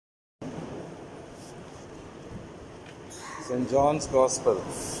St. John's Gospel,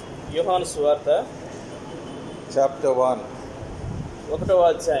 యోహాను సువార్త chapter 1, 1వ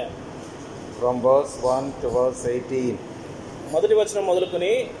అధ్యాయం from verse 1 to verse 18. మొదటి వచనం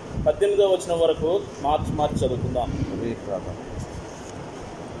మొదలుకొని 18వ వచనం వరకు మార్చి చదువుకుందాం. Read, brother.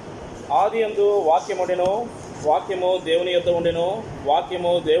 ఆదియందు వాక్యముండెను, వాక్యము దేవుని యొద్ద ఉండెను,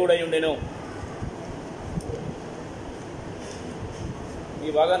 వాక్యము దేవుడై ఉండెను.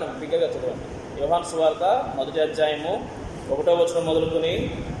 ఈ భాగాన్ని బిగ్గరగా చదవండి. యోహాను సువార్త మొదటి అధ్యాయము 1వ వచనం మొదలుకొని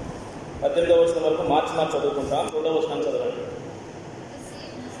 18వ వచనం వరకు మార్చి చదువుకుంటాం. 2వ వచనం చదవండి.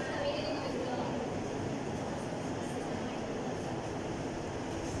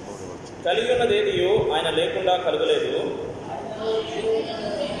 కలిగి ఉన్నదేదియు ఆయన లేకుండా కలుగలేదు.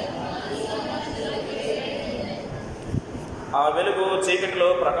 ఆ వెలుగు చీకటిలో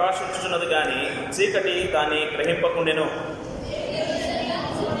ప్రకాశించుచున్నది గాని చీకటి దాన్ని గ్రహింపకుండెను.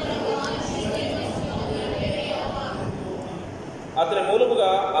 అతని మూలముగా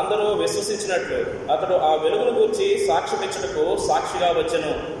అందరూ విశ్వసించినట్లు అతడు ఆ వెలుగును గూర్చి సాక్ష్యమిచ్చుటకు సాక్షిగా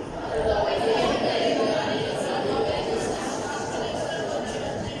వచ్చెను.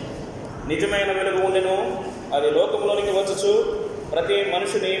 నిజమైన వెలుగు ఉండెను, అది లోకంలోనికి వచ్చుచు ప్రతి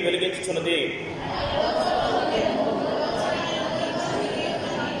మనుషుని వెలిగించుచున్నది.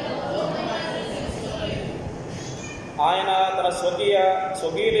 ఆయన తన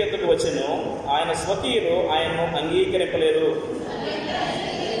స్వకీయుల యొద్దకు వచ్చెను, ఆయన స్వకీయులు ఆయన్ను అంగీకరింపలేరు.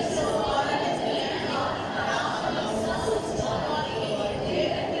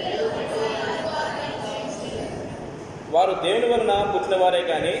 వారు దేవుని వలన పుట్టిన వారే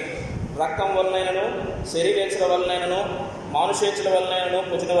కానీ రక్తం వలనైనను శరీరేచ్ఛల వలనైనను మానుషేచ్ఛల వలనైనను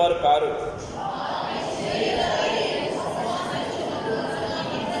పుట్టినవారు కారు.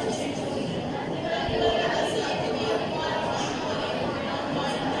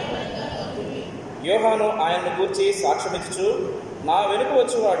 యోహాను ఆయన్ను గూర్చి సాక్ష్యమిచ్చుచు, నా వెనుక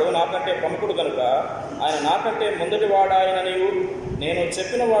వచ్చేవాడు నాకంటే ప్రముఖుడు కనుక ఆయన నాకంటే ముందటి వాడాయననియు నేను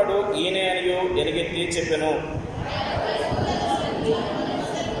చెప్పినవాడు ఈయనే అనియు ఎలుగెత్తి చెప్పెను.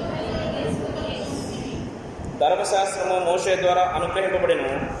 ధర్మశాస్త్రము మోషే ద్వారా అనుగ్రహింపబడెను,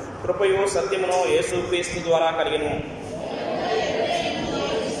 కృపయు సత్యమును యేసు క్రీస్తు ద్వారా కలిగెను.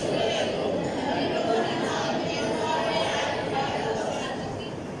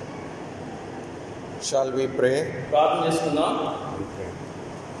 Shall we pray? ప్రార్థన చేసుకుందాం. We pray.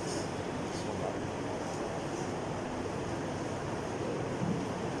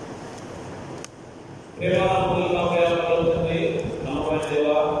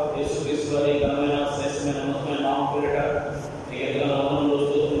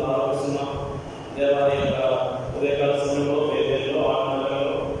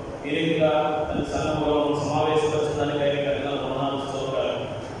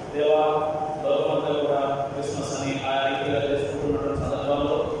 క్రిస్మస్ అని ఆయా రీతిగా చేసుకుంటున్నటువంటి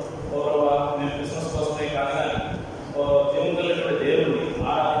సందర్భంలో మేము క్రిస్మస్ కోసమే కాదు జీవం కలిగినటువంటి దేవుడిని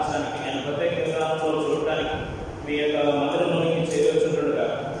ఆరాధించడానికి నేను ప్రత్యేక విధానంలో చూడటానికి మీ యొక్క మందిరంలోనికి చేరవచ్చుంటుండగా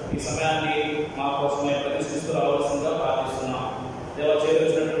ఈ సమయాన్ని మా కోసమే ప్రతిష్ఠిస్తూ రావాల్సిందిగా ప్రార్థిస్తున్నాం. దేవ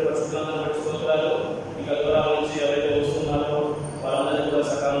చేరవచ్చినటువంటి పరిస్థితులందరూ బట్టి స్తోత్రాలు. ఇంకా దూరాల నుంచి ఎవరైతే వస్తున్నారో వారందరినీ కూడా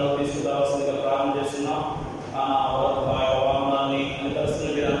సకాలంలో తీసుకురావాల్సిందిగా ప్రారంభం చేస్తున్నాం. వాహనాన్ని అన్ని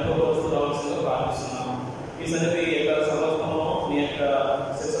పరిస్థితులు మీరు అనుకోవస్తూ రావాల్సిందిగా ప్రార్థిస్తున్నాం. ఈ సన్నిధి యొక్క సమస్తంలో మీ యొక్క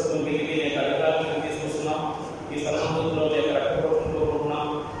శిక్షత్వం కలిగి మీ యొక్క అధికారులను తీసుకొస్తున్నాం. ఈ స్థలంలో మీ యొక్క రక్తపోషణతో ఉంటున్నాం.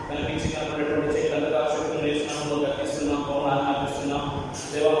 కనిపించినటువంటి చేతులంతా శక్తులు వేసినాము దక్కిస్తున్నాం, పౌనాన్ని ఆపిస్తున్నాం.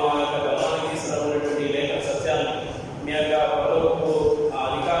 దేవ మా యొక్క గమనానికి తీసుకురాబడినటువంటి లేఖ సత్యాన్ని మీ యొక్క పదవులకు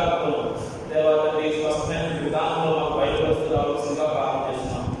అధికారులను దేవాన్ని స్పష్టమైన విధానంలో మాకు బయటపడుతూ రావాల్సిందిగా ప్రారంభం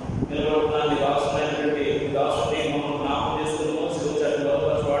చేస్తున్నాం. నిలబడుతున్న దాసుమైనటువంటి దాసుని మమ్మల్ని జ్ఞాపకం చేసుకున్నాము. శివచారి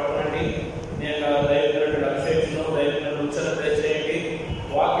వాడుతున్నటువంటి మీ యొక్క దైవమైనటువంటి అభిషేకం దైవమైన ఉచ్చన దయచేయండి.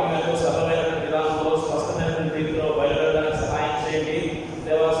 వాక్యం యొక్క సరళమైనటువంటి విధానంలో స్పష్టమైనటువంటి రీతిలో బయలుదేరడానికి సహాయం చేయండి.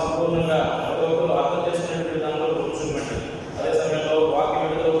 దేవ సంపూర్ణంగా ప్రతి ఒక్కరు అర్థం చేసుకునేటువంటి విధానంలో కూర్చోబెట్టండి. అదే సమయంలో వాక్యం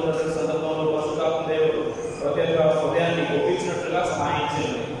ఎదురవుతున్నటువంటి సందర్భంలో పశుకాత్మ దేవుడు ప్రతి ఒక్క హృదయాన్ని ఒప్పించినట్లుగా సహాయం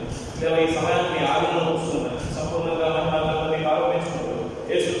చేయండి. దేవ ఈ సమయాన్ని మీ ఆదిలో కూర్చున్నారు సంపూర్ణంగా మీకు ఆరోపించుకుంటూ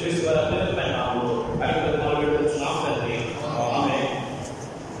యేసు క్రీస్తు వారి అత్యున్నతమైన నామములో కార్యక్రమాలు పెట్టుకుంటున్నాం తండ్రి. ఆమేన్.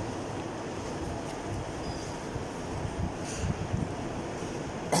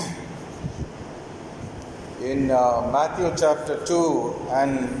 In Matthew chapter 2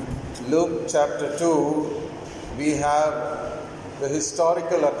 and Luke chapter 2, we have the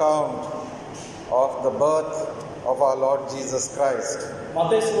historical account of the birth of our Lord Jesus Christ.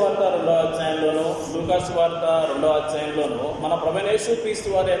 మత్తయి సువార్త 2వ అధ్యాయంలోను లూకా సువార్త 2వ అధ్యాయంలోను మన ప్రభువైన యేసు క్రీస్తు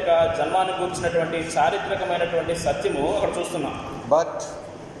వారి యొక్క జన్మాన్ని గురించినటువంటి చారిత్రకమైనటువంటి సత్యము అక్కడ చూస్తున్నాం. But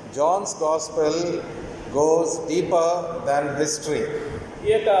John's Gospel goes deeper than history. ఈ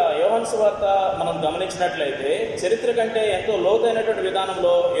యొక్క యోహాను సువార్త మనం గమనించినట్లయితే చరిత్ర కంటే ఎంతో లోతైనటువంటి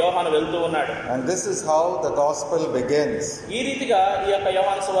విధానంలో యోహాను వెళ్తూ ఉన్నాడు. And this is how the gospel begins. ఈ రీతిగా ఈ యొక్క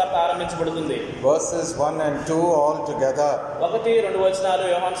యోహాను సువార్త ఆరంభించబడుతుంది. Verses 1 and 2 all together. 1-2 వచనాలు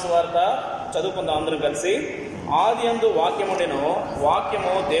యోహాను సువార్త చదువుకుందాం అందరం కలిసి. ఆదియందు వాక్యముండెను,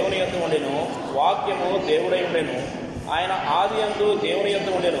 వాక్యము దేవుని యందు ఉండెను, వాక్యము దేవుడై ఉండెను, ఆయన ఆదియందు దేవుని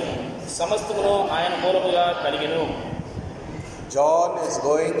యందు ఉండెను, సమస్తమును ఆయన మూలముగా కలిగెను. John is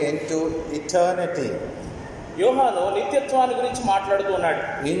going into eternity. యోహాను నిత్యత్వాన్ని గురించి మాట్లాడుతూ ఉన్నాడు.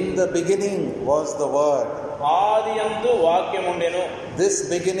 In the beginning was the word. ఆదియందు వాక్యముండెను. This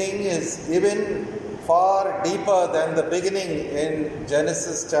beginning is even far deeper than the beginning in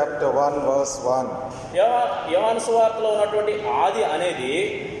Genesis chapter 1 verse 1. యోహాను సువార్తలో ఉన్నటువంటి ఆది అనేది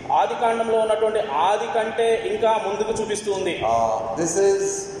ఆది కాండంలో ఉన్నటువంటి ఆది కంటే ఇంకా ముందుకు చూపిస్తుంది. This is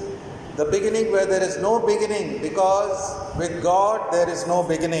the beginning where there is no beginning, because with God there is no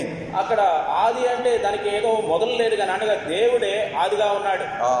beginning. అక్కడ ఆది అంటే దానికి ఏదో మొదలు లేదు కానీ అనగా దేవుడే ఆదిగా ఉన్నాడు.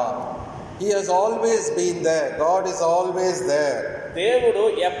 He has always been there. God is always there. దేవుడు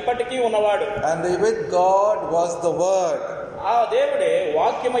ఎప్పటికీ ఉన్నవాడు. And with God was the word. ఆ దేవుడే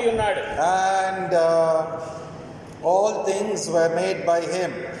వాక్యమై ఉన్నాడు. And all things were made by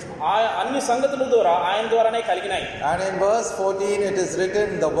him. అన్ని సంగతుల ద్వారా ఆయన ద్వారానే కలిగినాయి. And in verse 14 it is written,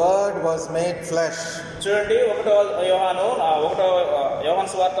 the word was made flesh. చూడండి, యోహాను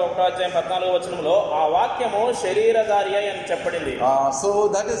సువార్త 1:14 ఆ వాక్యము శరీరధారి అని చెప్పబడింది. So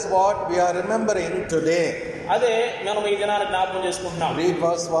that is what we are remembering today. అదే మనం ఈ దినాన్ని జ్ఞాపకం చేసుకుంటున్నాం. Read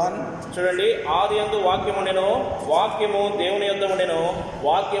verse 1. చూడండి, ఆదియందు వాక్యముండెను, వాక్యము దేవుని యొద్ద ఉండెను,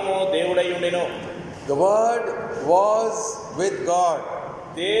 వాక్యము దేవుడై ఉండెను. The word was with God.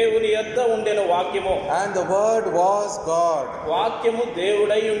 దేవుని యొద్ద ఉండెను వాక్యము. And the word was God. వాక్యము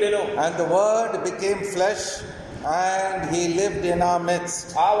దేవుడై ఉండెను. And the word became flesh and he lived in our midst.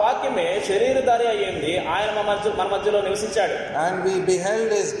 ఆ వాక్యమే శరీరధారి అయ్యింది, ఆయన మన మధ్యలో నివసించాడు. And we beheld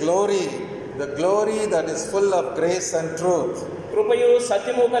his glory, the glory that is full of grace and truth. కృపయు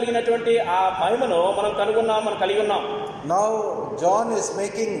సత్యము కలిగినటువంటి ఆ మహిమను మనం కలిగి ఉన్నాం. Now John is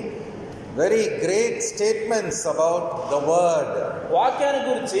making very great statements about the word. వాక్యాన్ని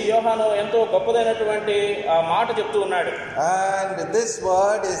గురించి యోహాను ఎంతో గొప్పదైనటువంటి మాట చెప్తూ ఉన్నాడు. And this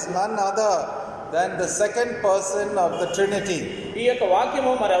word is none other than the second person of the Trinity. ఈ యొక్క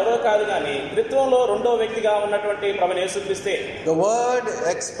వాక్యము మరెవరో కాదు కానీ త్రిత్వంలో రెండో వ్యక్తిగా ఉన్నటువంటి ప్రభువైన యేసుక్రీస్తే. The word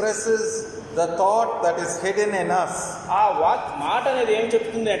expresses the thought that is hidden in us. ఆ మాట అనేది ఏం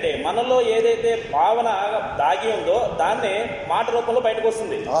చెప్తుంది అంటే మనలో ఏదైతే భావన దాగి ఉందో దాన్ని మాట రూపంలో బయటకు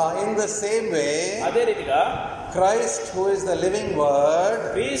వస్తుంది. In the same way, అదే రీతిగా Christ, who is the living word,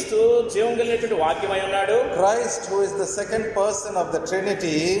 క్రీస్తు జీవం కలిగినటువంటి వాక్యమై ఉన్నాడు. Christ, who is the second person of the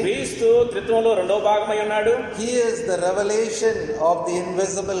Trinity, క్రీస్తు త్రిత్వంలో రెండో భాగమై ఉన్నాడు. he is the revelation of the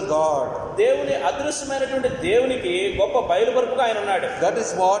invisible God. దేవుని అదృశ్యమైనటువంటి దేవునికి గొప్ప బయలుపరుపుగా ఆయన ఉన్నాడు. That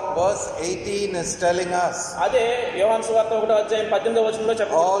is what verse 18 is telling us. అదే యోహాను సువార్త 1:18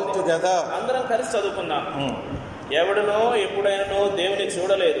 చెప్పబడింది. All together. అందరం కలిసి చదువుకుందాం. ఎవడునో ఎప్పుడైనను దేవుని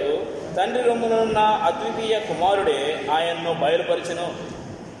చూడలేదు, తండ్రి రొమ్మునున్న అద్వితీయ కుమారుడే ఆయన్ను బయలుపరిచెను.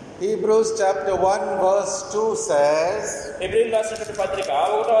 Hebrews chapter 1 verse 2 says, హెబ్రీయులకు రాసినటువంటి పత్రిక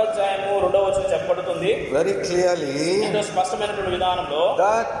 1:2 చెప్పబడుతుంది very clearly, ఎంతో స్పష్టమైనటువంటి విధానంలో,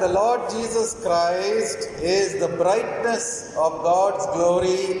 that the Lord Jesus Christ is the brightness of God's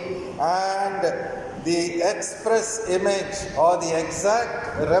glory and the express image or the exact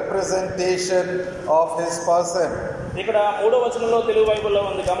representation of his person. ఇక్కడ 3వ తెలుగు బైబిల్లో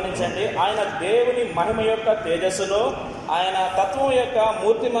ఉంది, గమనించండి. ఆయన దేవుని మహిమ యొక్క తేజస్సును, ఆయన తత్వం యొక్క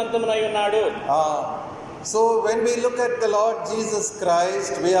మూర్తిమంతమునై ఉన్నాడు. So when we look at the Lord Jesus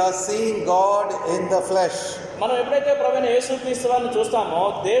Christ, we are seeing God in the flesh. మనం ఎప్పుడైతే ప్రభువైన యేసుక్రీస్తు వారిని చూస్తామో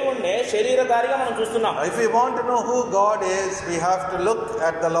దేవుణ్ణి శరీరధారిగా మనం చూస్తున్నాం. If we want to know who God is, we have to look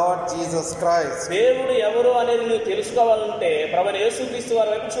at the Lord Jesus Christ. దేవుడు ఎవరు అనేది నువ్వు తెలుసుకోవాలంటే ప్రభువైన యేసుక్రీస్తు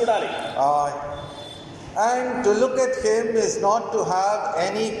వారి వైపు చూడాలి. And to look at him is not to have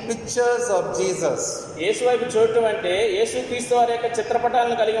any pictures of Jesus. యేసు వైపు చూడటం అంటే యేసుక్రీస్తు వారి యొక్క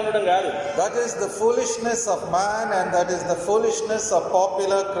చిత్రపటాలను కలిగి ఉండడం కాదు. That is the foolishness of man and that is the foolishness of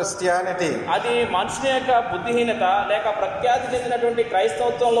popular Christianity. అది మనుషుని యొక్క బుద్ధిహీనత లేక ప్రఖ్యాతి చెందినటువంటి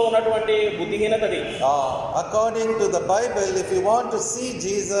క్రైస్తవత్వంలో ఉన్నటువంటి బుద్ధిహీనతది. According to the Bible, if you want to see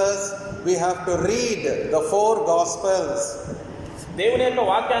Jesus, we have to read the 4 Gospels. దేవుని యొక్క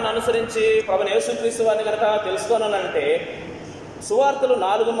వాక్యాన్ని అనుసరించి ప్రభువైన యేసుక్రీస్తు వారిని కనుక తెలుసుకోవాలంటే సువార్తలు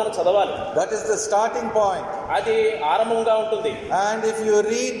 4 మనం చదవాలి. That is the starting point. అది ఆరంభంగా ఉంటుంది. And if you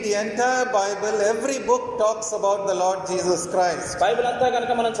read the entire Bible, every book talks about the Lord Jesus Christ. Bible అంతా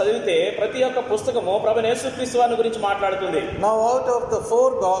కనుక మనం చదివితే ప్రతి ఒక్క పుస్తకము ప్రభువైన యేసుక్రీస్తు వారిని గురించి మాట్లాడుతుంది. Now out of the 4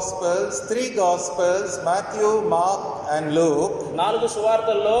 Gospels, 3 Gospels, Matthew, Mark and Luke, 4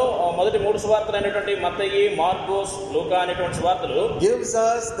 సువార్తల్లో మొదటి 3 సువార్తలు అయినటువంటి మత్తయి, మార్కోస్, లూకా అనేటువంటి సువార్తలు gives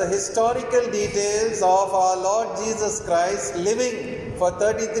us the historical details of our Lord Jesus Christ living for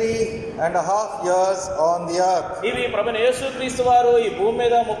 33.5 years on the earth. ఇవి ప్రభువైన యేసుక్రీస్తు వారు ఈ భూమి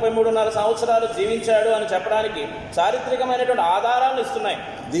మీద 33.5 సంవత్సరాలు జీవించాడు అని చెప్పడానికి చారిత్రకమైనటువంటి ఆధారాలను ఇస్తున్నాయి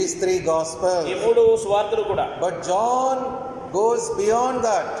These 3 Gospels. ఈ 3 సువార్తలు కూడా. But John goes beyond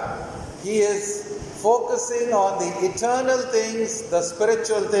that. He is focusing on the eternal things, the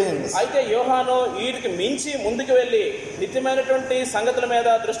spiritual things. అయితే యోహాను వీరికి మించి ముందుకు వెళ్ళి నిత్యమైనటువంటి సంగతుల మీద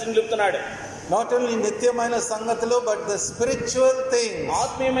దృష్టి నిలుపుతున్నాడు. Not only నిత్యమైన సంగతులు, but the spiritual things.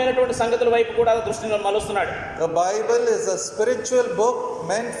 ఆత్మీయమైనటువంటి సంగతుల వైపు కూడా దృష్టిని మలుస్తున్నాడు. The Bible is a spiritual book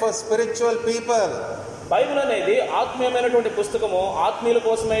meant for spiritual people. Bible అనేది ఆత్మీయమైనటువంటి పుస్తకము, ఆత్మీయుల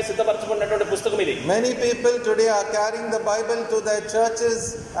కోసమే సిద్ధపరచబడినటువంటి పుస్తకం ఇది. Many people today are carrying the Bible to their churches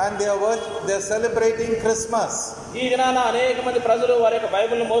and they are celebrating Christmas. ఈ దినాన అనేక మంది ప్రజలు వారి యొక్క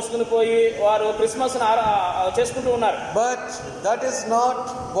బైబిల్ని మోసుకుని పోయి వారు క్రిస్మస్ చేసుకుంటూ ఉన్నారు. But that is not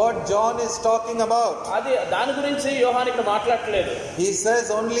what John is talking about. అది దాని గురించి యోహాను ఇక్కడ మాట్లాడట్లేదు. He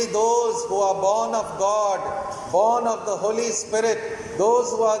says only those who are born of God, born of the Holy Spirit, those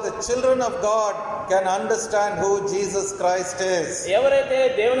who are the children of God can understand who Jesus Christ is. ఎవరైతే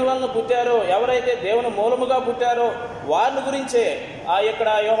దేవుని వలన పుట్టారో, ఎవరైతే దేవుని మూలముగా పుట్టారో వారిని గురించే ఇక్కడ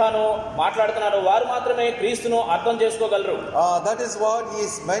యోహాను మాట్లాడుతున్నాడు. వారు మాత్రమే క్రీస్తును అర్థం చేసుకోగలరు. That is what he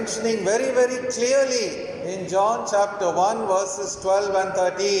is mentioning very, very clearly in John chapter 1 verses 12 and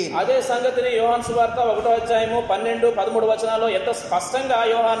 13. అదే సంగతిని యోహాను సువార్త 1వ అధ్యాయము 12, 13 వచనాల్లో ఎంత స్పష్టంగా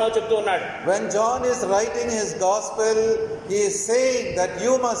యోహాను చెప్తూ ఉన్నాడు. When John is writing his gospel, he is saying that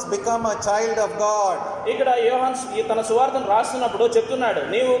you must become a child of God. ఇక్కడ యోహాను తన సువార్తను రాస్తున్నప్పుడు చెప్తున్నాడు,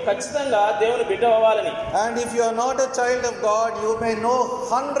 నీవు ఖచ్చితంగా దేవుని బిడ్డ అవ్వాలని. And if you are not a child of God, you may know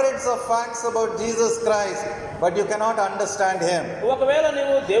hundreds of facts about Jesus Christ, but you cannot understand him. ఒకవేళ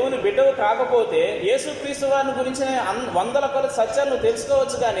నీవు దేవుని బిడ్డవు కాకపోతే యేసుక్రీస్తు వారిని గురించిన వందల కొలది సత్యాలను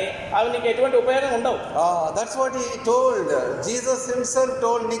తెలుసుకోవచ్చు, కానీ అవి నీకు ఎటువంటి ఉపయోగం ఉండవు. That's what he told. Jesus himself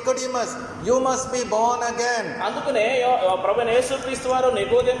told Nicodemus, you must be born again. అందుకనే ప్రభువైన యేసుక్రీస్తు వారు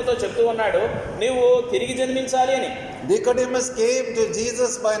నికోదేముతో చెప్తూ ఉన్నాడు, నీవు తిరిగి జన్మించాలి అని. Nicodemus came to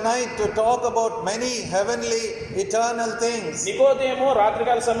Jesus by night to talk about many heavenly eternal things. నికోదేము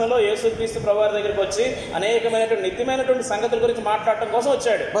రాత్రికాల సమయంలో యేసుక్రీస్తు ప్రభువారి దగ్గరికి వచ్చి అనేకమైనటువంటి నిత్యమైనటువంటి సంగతుల గురించి మాట్లాడటం కోసం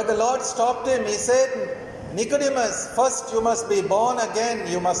వచ్చాడు. But the Lord stopped him. He said, Nicodemus, first you must be born again.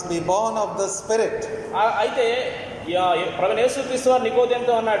 You must be born of the Spirit. అయితే ప్రభువైన యేసుక్రీస్తు వారు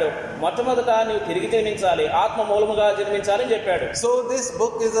నికోదేముతో అన్నాడు, మొట్టమొదట నీవు తిరిగి జన్మించాలి, ఆత్మ మూలముగా జన్మించాలి అని చెప్పాడు. So this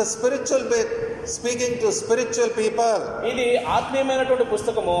book is a spiritual book speaking to spiritual people. ఇది ఆత్మీయమైనటువంటి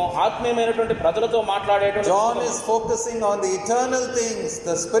పుస్తకము, ఆత్మీయమైనటువంటి ప్రజలతో మాట్లాడేటువంటి. John is focusing on the eternal things,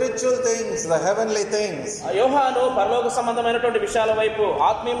 the spiritual things, the heavenly things. యోహాను పరలోక సంబంధమైనటువంటి విషయాల వైపు,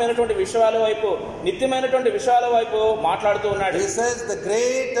 ఆత్మీయమైనటువంటి విషయాల వైపు, నిత్యమైనటువంటి విషయాల వైపు మాట్లాడుతూ ఉన్నాడు. He says the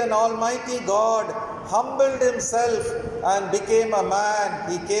great and almighty God humbled himself and became a man.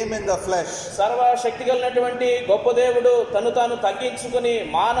 He came in the flesh. సర్వశక్తి కలిగినటువంటి గొప్ప దేవుడు తను తాను తగ్గించుకుని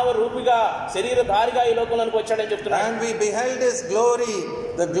మానవ రూపిగా శరీరధారిగా ఈ లోకంలోకి వచ్చాడని చెప్తున్నాడు. And we beheld his glory,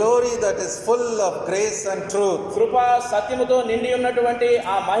 the glory that is full of grace and truth. కృపా సత్యముతో నిండి ఉన్నటువంటి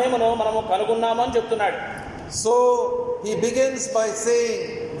ఆ మహిమను మనము కనుగొన్నామని చెప్తున్నాడు. So he begins by saying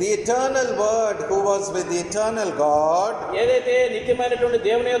the eternal word who was with the eternal God. ఏదైతే నిత్యమైనటువంటి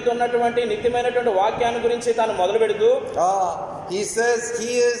దేవుని యొద్ద ఉన్నటువంటి నిత్యమైనటువంటి వాక్యాన్ని గురించి తాను మొదలు పెడుతూ he says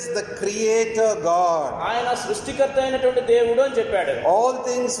he is the creator God. ఆయన సృష్టికర్త అయినటువంటి దేవుడు అని చెప్పాడు. All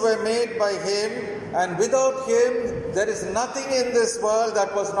things were made by him, and without him there is nothing in this world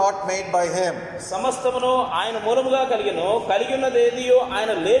that was not made by him. సమస్తమును ఆయన మూలముగా కలిగి ఉన్నదేదియో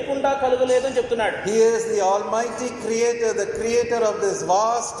ఆయన లేకుండా కలుగలేదని చెప్తున్నాడు. He is the almighty creator, the creator of this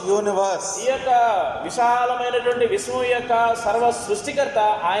vast universe. ఈ యొక్క విశాలమైనటువంటి విశ్వం యొక్క సర్వ సృష్టికర్త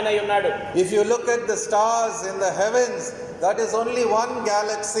ఆయన ఉన్నాడు. If you look at the stars in the heavens, that is only one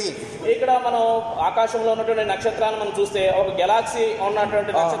galaxy. ఇక్కడ మనం ఆకాశంలో ఉన్నటువంటి నక్షత్రాలను మనం చూస్తే ఒక గెలాక్సీ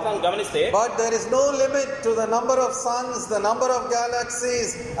ఉన్నటువంటి నక్షత్రాలను గమనిస్తే, but there is no limit to the number of suns, the number of galaxies,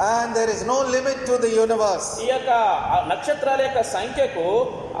 and there is no limit to the universe. ఈ యొక్క నక్షత్రాల యొక్క సంఖ్యకు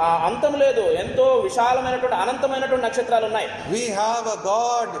అంతం లేదు. ఎంతో విశాలమైనటువంటి అనంతమైనటువంటి నక్షత్రాలు ఉన్నాయి. We have a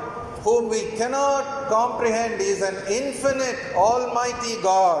God whom we cannot comprehend, is an infinite, almighty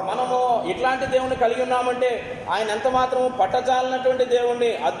God. మనము ఇట్లాంటి దేవుణ్ణి కలిగి ఉన్నామంటే ఆయన ఎంత మాత్రం పట్టజాలనటువంటి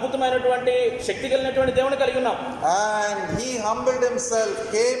దేవుణ్ణి, అద్భుతమైనటువంటి శక్తి కలిగినటువంటి దేవుణ్ణి కలిగి ఉన్నాం. And he humbled himself,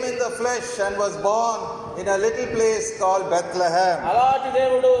 came in the flesh and was born in a little place called Bethlehem. అలాంటి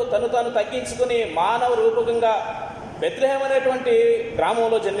దేవుడు తను తగ్గించుకుని మానవ రూపకంగా బెత్లెహేమ్ అనేటువంటి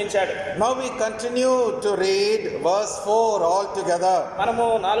గ్రామంలో జన్మించాడు. Now we continue to read verse 4 all together. మనము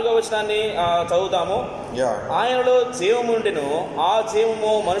 4వ వచనాన్ని చదువుతాము. ఆయనలో జీవము ఉండెను, ఆ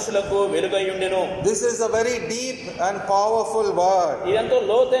జీవము మనుషులకు వెలుగై ఉండెను. This is a very deep and powerful word. ఇదంతా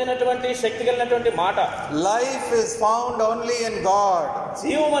లోతైనటువంటి శక్తి కలిగినటువంటి మాట. Life is found only in God.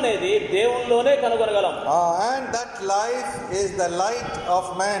 జీవం అనేది దేవునిలోనే కనుగొనగలం. And that life is the light of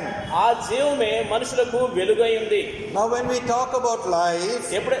men. ఆ జీవమే మనుషులకు వెలుగై ఉంది. Now when we talk about life,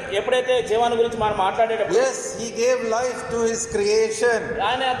 ఎప్పుడైతే జీవాన్ని గురించి మనం మాట్లాడేటప్పుడు, yes, he gave life to his creation.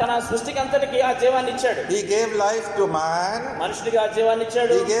 ఆయన తన సృష్టికి అంతటికి ఆ జీవాన్ని ఇచ్చాడు. He gave life to man. మనుషుడికి ఆ జీవాన్ని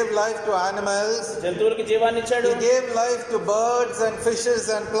ఇచ్చాడు. He gave life to animals. జంతువులకి జీవాన్ని ఇచ్చాడు. He gave life to birds and fishes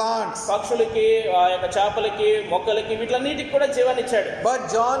and plants. పక్షులకి, ఆ యొక్క చేపలకి, మొక్కలకి, వీటన్నిటికి కూడా జీవాన్ని ఇచ్చాడు. But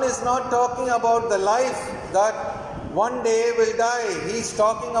John is not talking about the life that one day will die. He is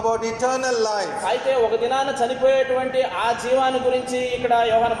talking about eternal life. అయితే ఒక దినాన చనిపోయేటువంటి ఆ జీవాన్ని గురించి ఇక్కడ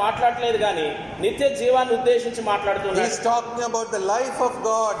యోహాను మాట్లాడలేదు, కానీ నిత్య జీవాన్ని ఉద్దేశించి మాట్లాడుతున్నాడు. He is talking about the life of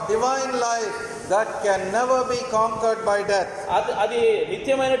God, divine life that can never be conquered by death. అది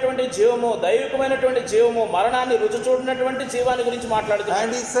నిత్యమైనటువంటి జీవము, దైవికమైనటువంటి జీవము, మరణాన్ని రుచి చూడనటువంటి జీవాన్ని గురించి మాట్లాడుతున్నాడు.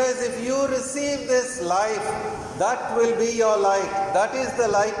 And he says, if you receive this life, that will be your light. That is the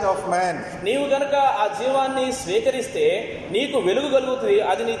light of man. నీవు గనుక ఆ జీవాన్ని స్వీకరిస్తే నీకు వెలుగు కలుగుతుంది,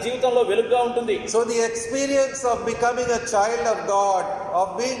 అది నీ జీవితంలో వెలుగుగా ఉంటుంది. So the experience of becoming a child of God, of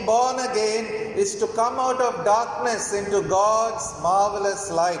being born again, is to come out of darkness into God's marvelous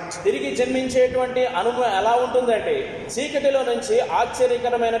light. తిరిగి జన్మించేటువంటి అనుభవం ఎలా ఉంటుందంటే చీకటిలో నుంచి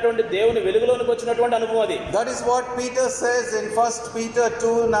ఆశ్చర్యకరమైనటువంటి దేవుని వెలుగులోనికి వచ్చినటువంటి అనుభవం అది. That is what Peter says in 1 Peter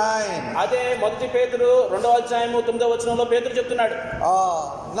 2:9. అదే మొదటి పేతురు 2వ అధ్యాయము 9వ వచనంలో పేతురు చెప్తున్నాడు.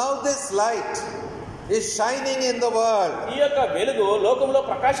 Now this light is shining in the world. ఈ యొక్క వెలుగు లోకంలో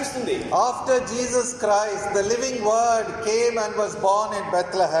ప్రకాశిస్తుంది. After Jesus Christ, the living word, came and was born in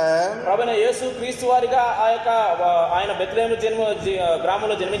Bethlehem. ప్రభువైన యేసు క్రీస్తు వారిగా ఆయన బెత్లెహేము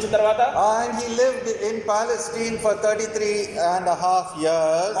గ్రామంలో జన్మించిన తర్వాత, and he lived in Palestine for 33.5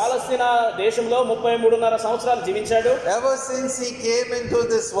 years. పాలస్తీనా దేశంలో 33.5 సంవత్సరాలు జీవించాడు. Ever since he came into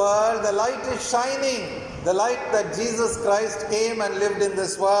this world, the light is shining. The light that Jesus Christ came and lived in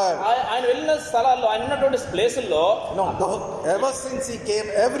this world. ఆయన వెళ్ళిన స్థలాల్లో, ఆయన ఉన్నటువంటి ప్లేసుల్లో, ever since he came,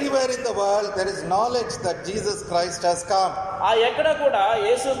 everywhere in the world there is knowledge that Jesus Christ has come. ఎక్కడ కూడా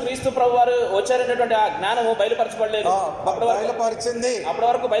యేసు క్రీస్తు ప్రభు వారు వచ్చారనేటువంటి ఆ జ్ఞానము బయలుపరచబడలేదు. అప్పటి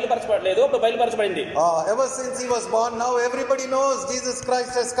వరకు బయలుపరచబడలేదు, ఇప్పుడు బయలుపరచబడింది. Ever since he was born, now everybody knows Jesus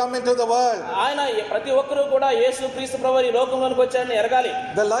Christ has come into the world. ఆయన ప్రతి ఒక్కరూ కూడా యేసు క్రీస్తు ప్రభు వారు ఈ లోకంలోనికి వచ్చారని ఎరగాలి.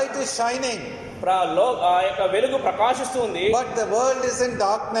 The light is shining. ఆ యొక్క వెలుగు ప్రకాశిస్తుంది. But the world is in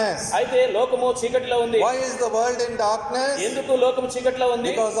darkness. అయితే లోకము చీకటిలో ఉంది. Why is the world in darkness? ఎందుకు లోకము చీకటిలో ఉంది?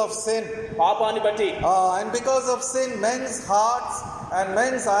 Because of sin. పాపాన్ని బట్టి. And because of sin, men's hearts and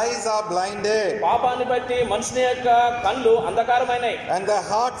men's eyes are blinded. పాపాన్ని బట్టి మనుషుని యొక్క కళ్ళు అంధకారమైనాయి. And their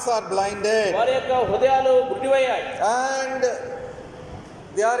hearts are blinded. వారి యొక్క హృదయాలు గుడ్డివయ్యాయి. And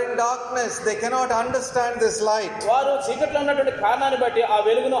they are in darkness. They cannot understand this light. వారు చీకట్లో ఉన్నటువంటి కారణాన్ని బట్టి ఆ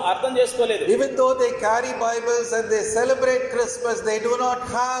వెలుగును అర్థం చేసుకోలేదు. Even though they carry Bibles and they celebrate Christmas, they do not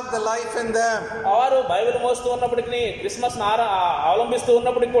have the life in them. వారు బైబిల్ మోస్తూ ఉన్నప్పటికీ, క్రిస్మస్ అవలంబిస్తూ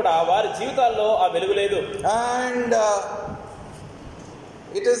ఉన్నప్పటికీ కూడా వారి జీవితాల్లో ఆ వెలుగు లేదు. And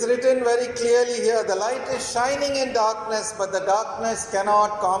it is written very clearly here, the light is shining in darkness, but the darkness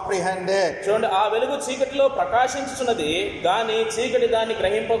cannot comprehend it. చూడండి, ఆ వెలుగు చీకటిలో ప్రకాశించుచున్నది, గాని చీకటి దాన్ని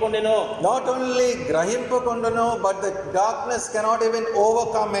గ్రహింపకుండెను. Not only గ్రహింపకుండెను, but the darkness cannot even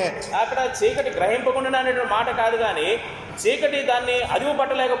overcome it. అక్కడ చీకటి గ్రహింపకుండెను అనే మాట కాదు, గాని చీకటి దాన్ని అదుపు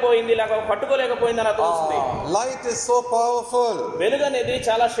పట్టలేకపోయింది, లేక పట్టుకోలేకపోయింది అని అర్థమవుతుంది. Light is so powerful. వెలుగు అనేది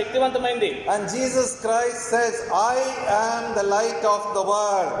చాలా శక్తివంతమైంది. And Jesus Christ says, I am the light of the world.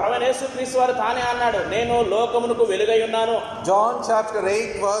 ప్రభువైన యేసు క్రీస్తు వారు తానే అన్నాడు, నేను లోకమునకు వెలుగై ఉన్నాను. John chapter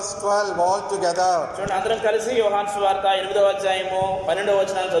 8 verse 12 all together. చూడండి, అందరం కలిసి యోహాను సువార్త 8వ అధ్యాయము 12వ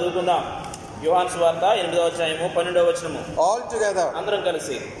వచనాన్ని చదువుకుందాం. యోహాను సువార్త 8వ అధ్యాయము 12వ వచనము. All together. అందరం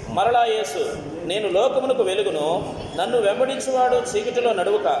కలిసి. మరలా యేసు, నేను లోకమునకు వెలుగును, నన్ను వెంబడించువాడు చీకటిలో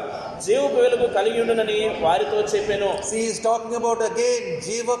నడువక జీవపు వెలుగు కలిగి ఉండునని వారితో చెప్పాను. See, he is talking about again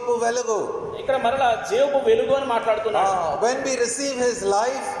జీవపు వెలుగు. ఇక్కడ మరలా జీవపు వెలుగు అని మాట్లాడుతున్నాడు. When we receive his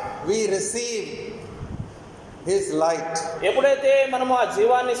life, we receive His light. ఎప్పుడైతే మనము ఆ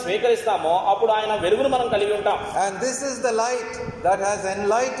జీవాన్ని స్వీకరిస్తామో అప్పుడు ఆయన వెలుగును మనం కలిగి ఉంటాం. And this is the light that has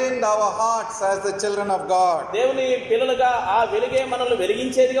enlightened our hearts as the children of God. దేవుని పిల్లలుగా ఆ వెలుగే మనల్ని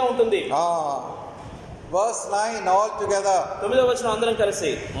వెలిగించేదిగా ఉంటుంది. Verse 9 all together. 9వ వచనం అందరం కలిసి.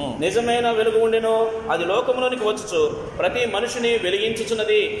 నిజమైన వెలుగు ఉండెను, అది లోకములోనికి వచ్చుచు ప్రతి మనిషిని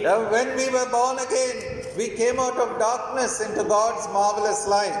వెలిగించుచున్నది. When we were born again, we came out of darkness into God's marvelous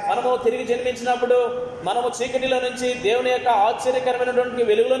light. మనము తిరిగి జన్మించినప్పుడు మనము చీకటిలో నుంచి దేవుని యొక్క ఆశ్చర్యకరమైనటువంటి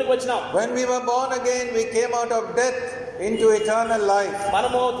వెలుగులోనికి వచ్చినాం. When we were born again, we came out of death into eternal life.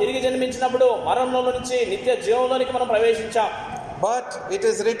 మనము తిరిగి జన్మించినప్పుడు మరణంలో నుంచి నిత్య జీవంలోనికి మనం ప్రవేశించాం. But it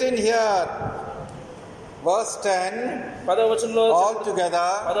is written here, verse 10 10వ వచనంలో all together.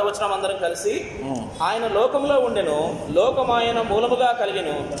 10వ వచనం అందరం కలిసి. ఆయన లోకంలో ఉండెను, లోకము ఆయన మూలముగా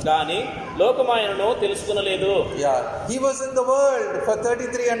కలిగెను, గాని లోకము ఆయనను తెలుసుకొనలేదు. He was in the world for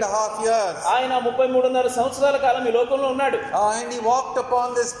 33 and a half years. ఆయన 33.5 సంవత్సరాల కాలం ఈ లోకంలో ఉన్నాడు. And he walked upon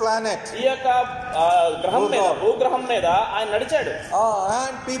this planet. ఈ యొక్క గ్రహం మీద, భూగ్రహం మీద ఆయన నడిచాడు.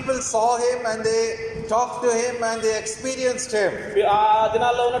 And people saw him and they talked to him and they experienced him. ఆ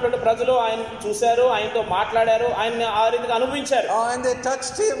దినాల్లో ఉన్నటువంటి ప్రజలు ఆయన చూశారు, ఆయనతో మాట్లాడారు, ఆయన ఆ రీతిగా అనుభవించారు. And they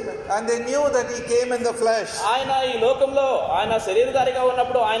touched him and they knew that he came in the flesh. ఆయన ఈ లోకంలో ఆయన శరీరధారిగా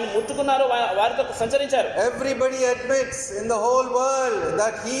ఉన్నప్పుడు ఆయన ముట్టుకున్నారు, వారితో సంచరించారు. Everybody admits in the whole world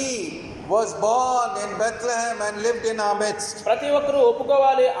that he was born in Bethlehem and lived in our midst. ప్రతి ఒక్కరూ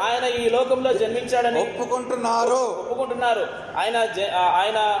ఒప్పుకోవాలి ఆయన ఈ లోకంలో జన్మించాడని. ఒప్పుకుంటున్నారు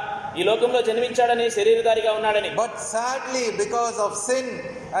ఆయన ఈ లోకంలో జన్మించాడని, శరీరధారిగా ఉన్నాడని. But sadly, because of sin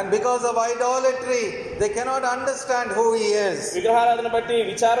and because of idolatry, they cannot understand who he is. విగ్రహారాధన బట్టి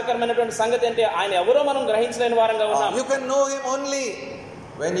విచారకరమైనటువంటి సంగతి అంటే ఆయన ఎవరో మనం గ్రహించలేని వారంగా ఉన్నాం. You can know him only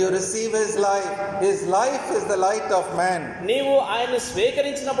when you receive his life. His life is the light of man. నీవు ఆయన్ని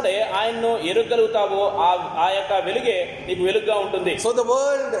స్వీకరించినప్పుడే ఆయన్ను ఎరుగలుగుతావు. ఆ యొక్క వెలుగే నీకు వెలుగుగా ఉంటుంది. So the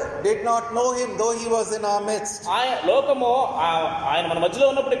world did not know him though he was in our midst. లోకము ఆయన మన మధ్యలో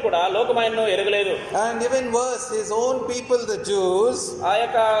ఉన్నప్పటికీ కూడా లోకం ఆయన్ను ఎరగలేదు. And even worse, his own people, the Jews. ఆ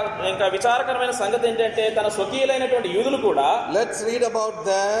యొక్క ఇంకా విచారకరమైన సంగతి ఏంటంటే తన స్వకీయులైనటువంటి యూదులు కూడా. Let's read about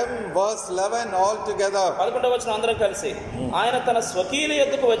them. Verse 11 all together. 11వ వచనం అందరం కలిసి. ఆయన తన స్వకీయుల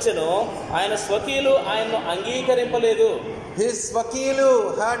యొద్దకు వచ్చెను, ఆయన స్వకీయులు ఆయన్ను అంగీకరింపలేదు. His స్వకీయులు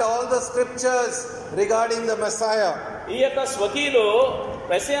had all the scriptures regarding the Messiah. ఈ యొక్క స్వకీయులు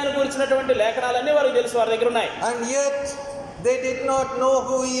మెస్సియాను గురించినటువంటి లేఖనాలన్నీ వారికి తెలుసు, వారి దగ్గర ఉన్నాయి. And yet they did not know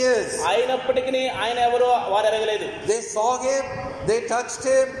who he is. అయినప్పటికీ ఆయన ఎవరో వారు ఎరగలేదు. They saw him, they touched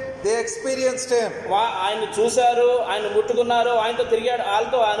him, they experienced him. ఆయన చూశారు, ఆయన ముట్టుకున్నారు, ఆయనతో తిరిగాడు,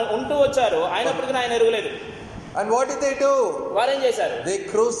 వాళ్ళతో ఉంటూ వచ్చారు, అయినప్పటికీ ఆయన ఎరగలేదు. And what did they do? వారేం చేశారు? They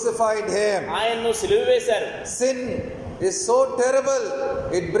crucified him. ఆయన్ను సిలువ వేశారు. Sin is so terrible,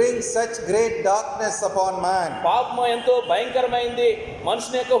 it brings such great darkness upon man. పాపము ఎంతో భయంకరమైంది,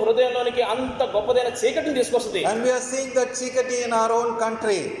 మనుషుని యొక్క హృదయంలోనికి అంత గొప్పదైన చీకటిని తీసుకొస్తుంది. And we are seeing that చీకటి in our own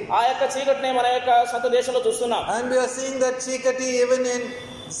country. ఆ యొక్క చీకటిని మన యొక్క సొంత దేశంలో చూస్తున్నాం. And we are seeing that చీకటి even in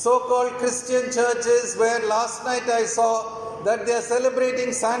so-called Christian churches, where last night I saw that they are celebrating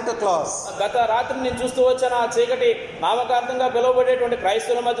Santa Claus. గత రాత్రి నేను చూస్తూ వచ్చాను, ఆ చీకటి నామకార్థంగా పిలువబడేటువంటి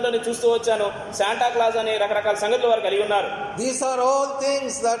క్రైస్తవుల మధ్యలో నేను చూస్తూ వచ్చాను. శాంటా క్లాస్ అని రకరకాల సంగతులు వారు కలిగి ఉన్నారు. These are all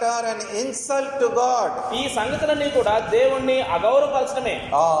things that are an insult to God. ఈ సంగతులన్నీ కూడా దేవుణ్ణి అగౌరవపరచడమే.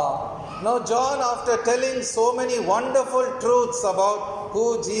 Now John, after telling so many wonderful truths about who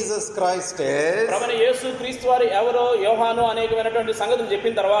Jesus Christ is, ప్రభువైన యేసు క్రీస్తు వారు ఎవరో యోహాను అనేకమైనటువంటి సంగతులు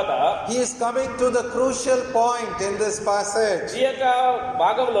చెప్పిన తర్వాత he is coming to the crucial point in this passage. ఈ యొక్క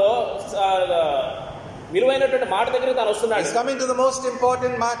భాగంలో విలువైనటువంటి మాట దగ్గరికి తాను వస్తున్నాడు. He's coming to the most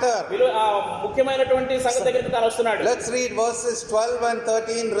important matter. ముఖ్యమైనటువంటి సంగతి దగ్గరికి తాను వస్తున్నాడు. Let's read verses 12 and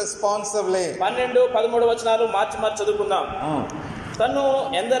 13 responsively. 12, 13 వచనాలు మార్చి చదువుకుందాం. తను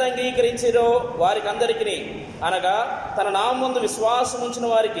ఎందరు అంగీకరించిరో వారికి అందరికీ, అనగా తన నామముందు విశ్వాసం ఉంచిన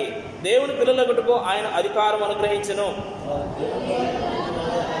వారికి దేవుని పిల్లలగుటకు ఆయన అధికారం అనుగ్రహించెను.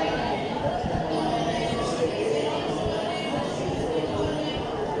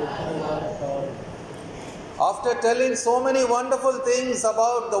 After telling so many wonderful things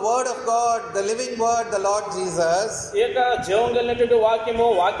about the word of God, the living word, the Lord Jesus, ఈ యొక్క జీవం కలిగినటువంటి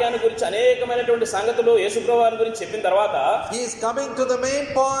వాక్యాన్ని గురించి అనేకమైనటువంటి సంగతులు యేసుప్రభువారి గురించి చెప్పిన తర్వాత he is coming to the main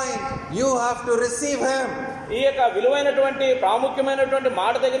point. You have to receive him. ఈ యొక్క విలువైనటువంటి ప్రాముఖ్యమైనటువంటి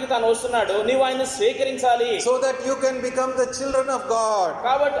మాట దగ్గరికి తాను వస్తున్నాడు, నీవు ఆయన్ని స్వీకరించాలి. So that you can become the children of God.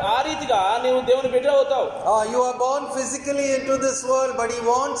 కాబట్టి ఆ రీతిగా నీవు దేవుని బిడ్డ అవుతావు. You are born physically into this world, but he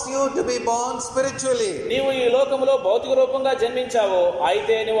wants you to be born spiritually. నీవు ఈ లోకములో భౌతిక రూపంగా జన్మించావు,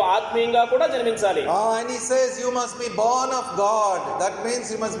 అయితే నీవు ఆత్మీయంగా కూడా జన్మించాలి. And he says you must be born of God. That means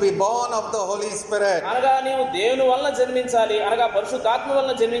you must be born of the Holy Spirit. అనగా నీవు దేవుని వలన జన్మించాలి, అనగా పరిశుద్ధాత్మ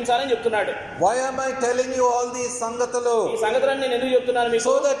వలన జన్మించాలని చెప్తున్నాడు. Why am I telling you all these సంగతులు? ఈ సంగతులన్నీ నేను ఎందుకు చెప్తున్నాను మీకు?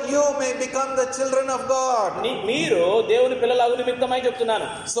 So that you may become the children of God. మీరు దేవుని పిల్లలు అగు నిమిత్తమై చెప్తున్నాను.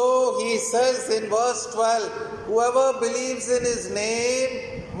 So he says in verse 12, whoever believes in his name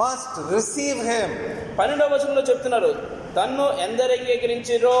must receive him. 12వ వచనంలో చెప్తున్నారు, తన్ను ఎందరు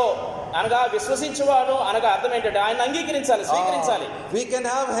అంగీకరించిరో అనగా విశ్వసించువాడు, అనగా అర్థం ఏంటంటే ఆయన అంగీకరించాలి, స్వీకరించాలి. We can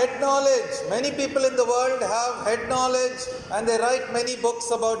have head knowledge. Many people in the world have head knowledge and they write many books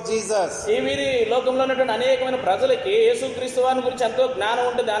about Jesus. ఈ వీరి లోకంలో ఉన్నటువంటి అనేకమైన ప్రజలకి యేసుక్రీస్తు వారి గురించి ఎంతో జ్ఞానం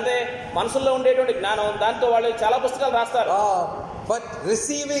ఉంటుంది, అంటే మనసులో ఉండేటువంటి జ్ఞానం, దాంతో వాళ్ళు చాలా పుస్తకాలు రాస్తారు. But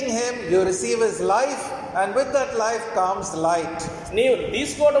receiving him, you receive his life, and with that life comes light. నీవు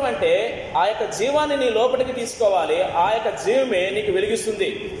తీసుకోవడం అంటే ఆ యొక్క జీవాన్ని నీ లోపలికి తీసుకోవాలి, ఆ యొక్క జీవమే నీకు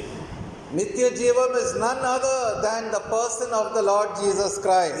వెలిగిస్తుంది. నిత్య జీవం is none other than the person of the Lord Jesus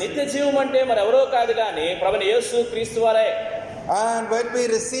Christ. నిత్య జీవం అంటే మరి ఎవరో కాదు కానీ ప్రభువైన యేసు క్రీస్తు వారే. And when we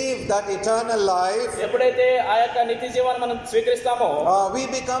receive that eternal life, ఎప్పుడైతే ఆ యొక్క నిత్య జీవాన్ని మనం స్వీకరిస్తామో, we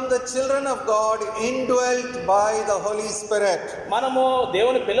become the children of God indwelt by the Holy Spirit. మనము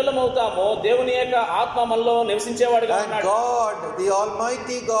దేవుని పిల్లలమవుతాము, దేవుని యొక్క ఆత్మ మనలో నివసించేవాడుగా ఉన్నాడు. And God, the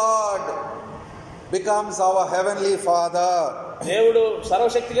Almighty God, becomes our heavenly Father. దేవుడు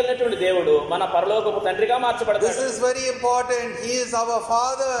సర్వశక్తి కలిగినటువంటి దేవుడు మన పరలోకపు తండ్రిగా మార్చబడతాడు. This is very important. He is our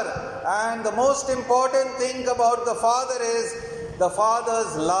Father, and the most important thing about the Father is the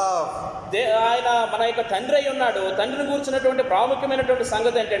Father's love. ఆయన మన యొక్క తండ్రి అయి ఉన్నాడు. తండ్రిని కూర్చున్నటువంటి ప్రాముఖ్యమైనటువంటి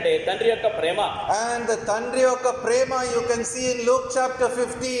సంగతి ఏంటంటే తండ్రి యొక్క ప్రేమ. And the తండ్రి యొక్క ప్రేమ you can see in Luke chapter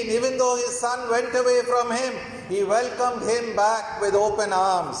 15. Even though his son went away from him, he welcomed him back with open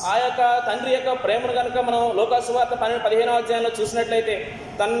arms. ఆ యొక్క తండ్రి యొక్క ప్రేమను కనుక మనం లోకా సువార్త 15వ అధ్యాయంలో చూసినట్లయితే,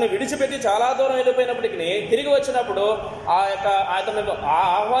 తనని విడిచిపెట్టి చాలా దూరం వెళ్ళిపోయినప్పటికీ తిరిగి వచ్చినప్పుడు ఆ యొక్క అతను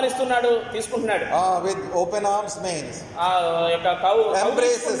ఆహ్వానిస్తున్నాడు, తీసుకుంటున్నాడు. With open arms means ఆ యొక్క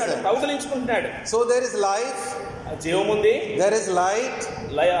కౌగిలించుకుంటున్నాడు. So there is life, జీవం ఉంది, there is light,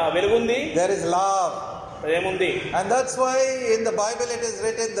 వెలుగుంది, there is love. ప్రేముంది. And that's why in the Bible it is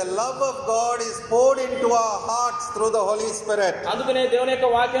written, the love of God is poured into our hearts through the Holy Spirit. అందుకనే దేవుని యొక్క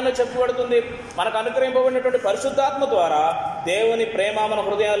వాక్యంలో చెప్పబడుతుంది, మనకు అనుగ్రహింపబడినటువంటి పరిశుద్ధాత్మ ద్వారా దేవుని ప్రేమ మన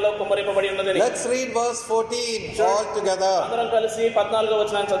హృదయాల్లో కుమ్మరింపబడి ఉన్నదని. Let's read verse 14 all together. అందరం కలిసి 14వ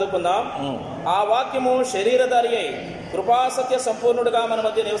వచనాన్ని చదువుకుందాం. ఆ వాక్యము శరీరధారి అయి కృపాసత్య సంపూర్ణుడుగా మన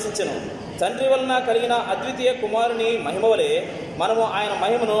మధ్య నివసించెను. తండ్రి వలన కలిగిన అద్వితీయ కుమారుని మహిమ వలె మనము ఆయన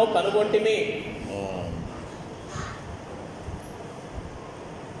మహిమను కనుగొంటిమి.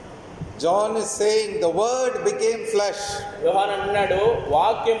 John is saying the word became flesh. యోహాను అన్నాడు,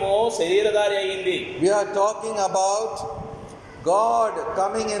 వాక్యము శరీరధారి అయింది. We are talking about God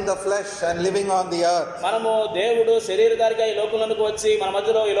coming in the flesh and living on the earth. మనము దేవుడు శరీరధారిగా ఈ లోకంలోకి వచ్చి మన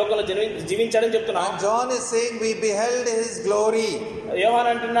మధ్యలో ఈ లోకంలో జీవించాడని చెప్తున్నాం. And John is saying we beheld his glory.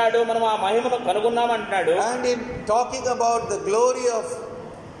 యోహాను అంటున్నాడు, మనం ఆ మహిమను కనుగొన్నాం అంటున్నాడు. And in talking about the glory of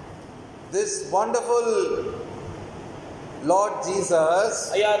this wonderful Lord Jesus,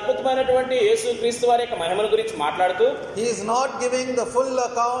 ఈ అద్భుతమైనటువంటి యేసుక్రీస్తు వారి యొక్క మహిమను గురించి మాట్లాడుతూ, he is not giving the full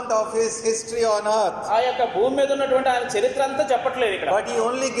account of his history on earth. ఆ యొక్క భూమి మీద ఉన్నటువంటి ఆయన చరిత్ర అంతా చెప్పట్లేదు ఇక్కడ. But he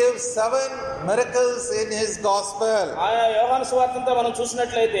only gives 7 miracles in his gospel. ఆయా యోహాను సువార్తంతా మనం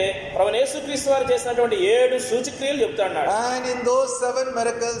చూసినట్లయితే ప్రభువైన యేసుక్రీస్తు వారు చేసినటువంటి 7 సూచక్రియలు చెప్తున్నాడు. And in those 7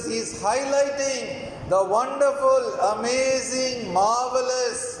 miracles he is highlighting the wonderful, amazing,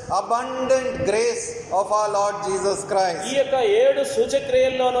 marvelous, abundant grace of our Lord Jesus Christ. ఈ యొక్క 7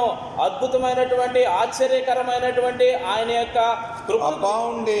 సూచక్రియల్లోనూ అద్భుతమైనటువంటి ఆశ్చర్యకరమైనటువంటి ఆయన యొక్క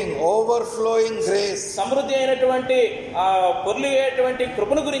abounding, overflowing grace. సమృద్ధి అయినటువంటి పొర్లిగేటువంటి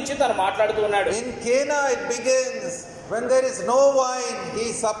కృపను గురించి తను మాట్లాడుతూ ఉన్నాడు. In Cana it begins, when there is no wine, he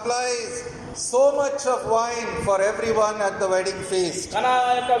supplies so much of wine for everyone at the wedding feast. కనా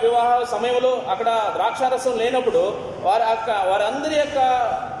యొక్క వివాహ సమయంలో అక్కడ ద్రాక్షారసం లేనప్పుడు వారందరి యొక్క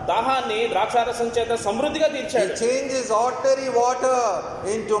దాహాన్ని ద్రాక్షారసం చేత సమృద్ధిగా తీర్చాడు. He changes ordinary water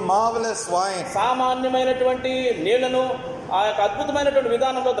into marvelous wine. సామాన్యమైనటువంటి నీళ్లను ఆ యొక్క అద్భుతమైనటువంటి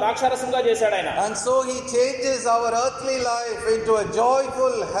విధానంలో ద్రాక్షారసంగా చేశాడు ఆయన. And so he changes our earthly life into a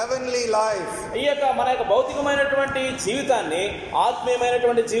joyful heavenly life. ఈ యొక్క మన యొక్క భౌతికమైనటువంటి జీవితాన్ని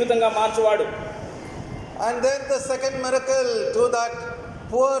ఆత్మీయమైనటువంటి జీవితంగా మార్చువాడు. And then the second miracle to that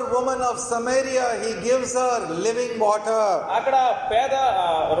poor woman of Samaria, he gives her living water. అక్కడ పేద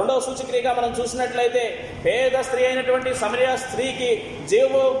రెండవ సూచక్రియగా మనం చూసినట్లయితే పేద స్త్రీ అయినటువంటి సమరియా స్త్రీకి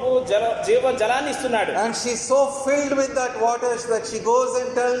జీవ జలాన్ని ఇస్తున్నాడు. And she's so filled with that water that she goes and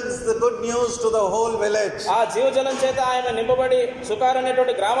tells the good news to the whole village. ఆ జీవజలం చేత ఆయన నింపబడి సుకార్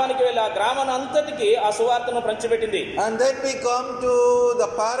అనేటువంటి గ్రామానికి వెళ్ళి ఆ గ్రామాన్ని అంతటికి ఆ సువార్తను పంచిపెట్టింది. And then we come to the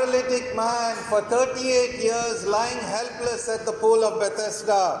paralytic man for 38 years lying helpless at the pool of Bethesda.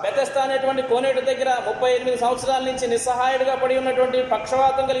 Bethesda అనేటువంటి కోనేటి దగ్గర 38 సంవత్సరాల నుంచి నిస్సహాయుడిగా పడి ఉన్నటువంటి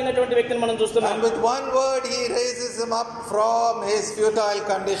పక్షవాతం కలిగినటువంటి వ్యక్తిని మనం చూస్తున్నాం. And with one word he raises him up from his futile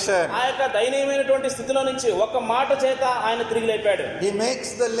condition. ఆ యొక్క దయనీయమైనటువంటి స్థితిలో నుంచి ఒక మాట చేత ఆయన తిరిగి లేపాడు. He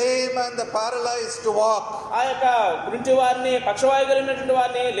makes the lame and the paralyzed to walk. ఆ యొక్క గురించి వారిని పక్షవాయు కలిగినటువంటి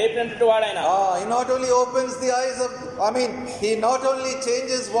వారిని లేపినటువంటి వాడు ఆయన. He not only opens the eyes of, he not only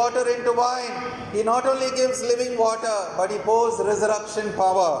changes water into wine, he not only gives living water, but he pours resurrection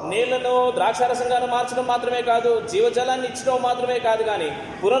power. నీళ్లను ద్రాక్షారసంగాను మార్చడం మాత్రమే కాదు, జీవజలాన్ని ఇచ్చడం మాత్రమే కాదు కానీ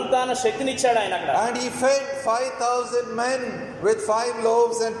పునరుత్థాన శక్తిని ఇచ్చాడు ఆయన అక్కడ. And he fed 5,000 men with 5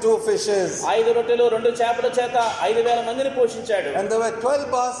 loaves and 2 fishes. 5 రొట్టెలు 2 చేపల చేత 5,000 మందిని పోషించాడు. And there were 12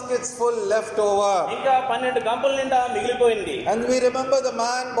 baskets full left over. ఇంకా 12 గంపల నిండా మిగిలిపోయింది. And we remember the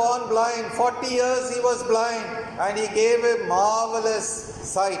man born blind. 40 years he was blind, and he gave a marvelous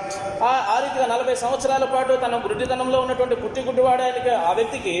sight. ఆ రీతిగా 40 సంవత్సరాల పాటు తన గుడ్డితనంలో ఉన్నటువంటి పుట్టిగుడ్డివాడు ఆయనకి ఆ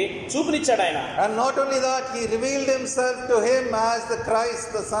వ్యక్తికి చూపునిచ్చాడు ఆయన. And not only that, he revealed himself to him as the Christ,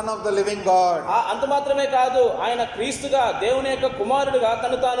 the Son of the living God. అంత మాత్రమే కాదు, ఆయన క్రీస్తుగా దేవుని యొక్క కుమారుడుగా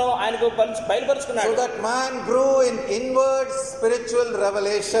తను తాను ఆయనకు బయలుపరుచుకున్నాడు. So that man grew in inward spiritual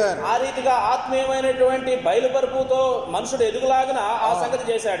revelation. ఆ రీతిగా ఆత్మీయమైనటువంటి బయలుపరుపుతో మనుషుడు ఎదుగులాగిన ఆ సంగతి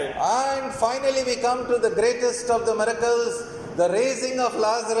చేశాడు. And finally we come to the greatest of the miracles, the raising of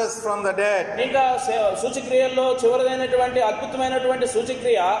Lazarus from the dead. ఇంకా సూచక్రియల్లో చివరిదైనటువంటి అద్భుతమైనటువంటి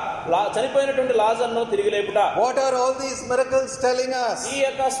సూచక్రియ చనిపోయినటువంటి లాజరును తిరిగి లేపుట. What are all these miracles telling us? ఈ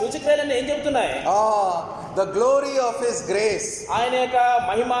యొక్క సూచక్రియలన్నీ ఏం చెబుతున్నాయి? The glory of his grace. ఆయన యొక్క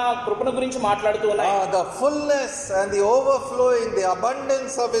మహిమ కృపను గురించి మాట్లాడుతూ ఉన్నాయి. The fullness and the overflowing, the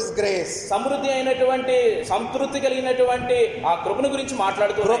abundance of his grace. సమృద్ధి అయినటువంటి సంతృప్తి కలిగినటువంటి ఆ కృపను గురించి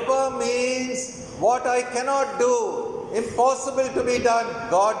మాట్లాడుతూ ఉన్నాయి. Krupa means what I cannot do, impossible to be done,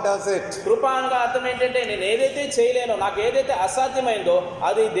 God does it. కృప అనగా అర్థం ఏంటంటే నేను ఏదైతే చేయలేనో, నాకు ఏదైతే అసాధ్యమైందో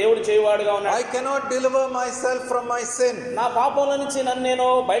అది దేవుడు చేయువాడుగా ఉన్నాడు. I cannot deliver myself from my sin. నా పాపంలో నుంచి నన్ను నేను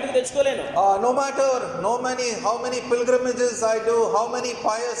బయటకు తెచ్చుకోలేను. No matter how many pilgrimages I do, how many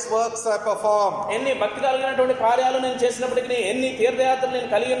pious works I perform, ఎన్ని భక్తి కలిగినటువంటి కార్యాలు నేను చేసినప్పటికీ, ఎన్ని తీర్థయాత్రలు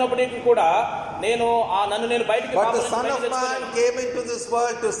నేను కలిగి ఉన్నప్పటికీ కూడా నన్ను నేను బయటకు but the Son of Man came into this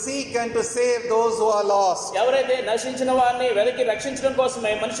world to seek and to save those who are lost. ఎవరైతే నశించిన వారిని వెతికి రక్షించడం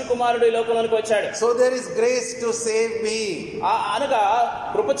కోసమే మనిషి కుమారుడు ఈ లోకంలోనికి వచ్చాడు. So there is grace to save me. అనగా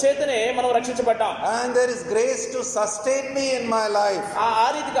కృప చేతనే మనం రక్షించబడ్డాం. And there is grace to sustain me in my life. ఆ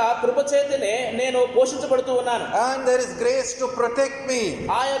రీతిగా కృప చేతనే నేను పోషించబడుతూ ఉన్నాను. And there is grace to protect me.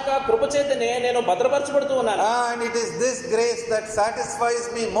 ఆ యొక్క కృప చేతనే నేను భద్రపరచబడుతూ ఉన్నాను. And it is this grace that satisfies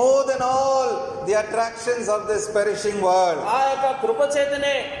me more than all the attractions of this perishing world. ఆ యొక్క కృప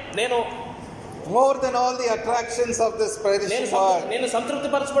చేతనే నేను more than all the attractions of this perishing world. నేను సంతృప్తి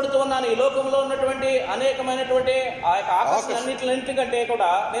పరచబడుతూ ఉన్నాను. ఈ లోకంలో ఉన్నటువంటి అనేకమైనటువంటి ఆ యొక్క ఆకాశాలన్నిటికంటే కూడా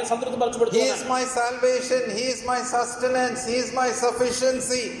నేను సంతృప్తి పరచబడుతూ ఉన్నాను. He is my salvation, he is my sustenance, he is my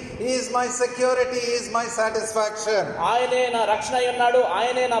sufficiency, he is my security, he is my satisfaction. ఆయనే నా రక్షణ అయి ఉన్నాడు,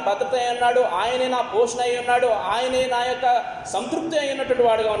 ఆయనే నా భద్రత అయి ఉన్నాడు, ఆయనే నా పోషణ అయి ఉన్నాడు, ఆయనే నా యొక్క సంతృప్తి అయినటువంటి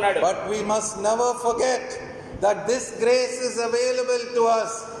వాడుగా ఉన్నాడు. But we must never forget that this grace is available to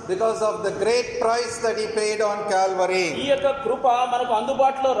us because of the great price that he paid on Calvary. ఈ యొక్క కృప మనకు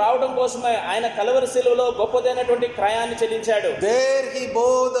అందుబాటులో రావడం కోసమే ఆయన కల్వరి శిలువలో గొప్పదైనటువంటి క్రయాన్ని చెల్లించాడు. There he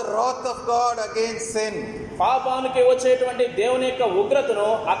bore the wrath of God against sin. పాపానికి వచ్చేటువంటి దేవుని యొక్క ఉగ్రతను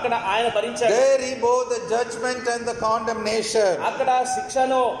అక్కడ ఆయన భరించాడు. There he bore the judgment and the condemnation. అక్కడ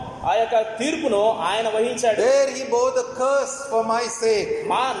శిక్షను, ఆ యొక్క తీర్పును ఆయన వహించాడు. There he bore the curse for my sake.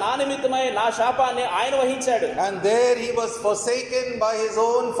 నా నిమిత్తమై నా శాపాన్ని ఆయన వహించాడు. And there he was forsaken by his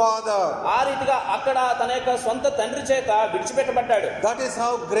own father. ఆ రీతిగా అక్కడ తన యొక్క సొంత తండ్రి చేత విడిచిపెట్టబడ్డాడు. That is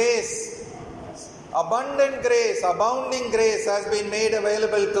how grace, abundant grace, abounding grace has been made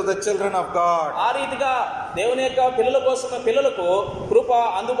available to the children of God. ఆ రీతిగా దేవుని యొక్క పిల్లలకు కృప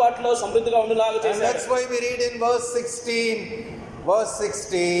అందుబాటులో సమృద్ధిగా ఉండేలాగా చేశాడు. And that's why we read in verse 16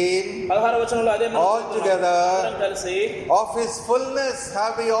 16వ వచనంలో అదే all together కలిసి of his fullness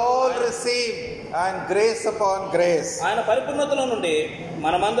have we all received and grace upon grace. ఆయన పరిపూర్ణతలో నుండి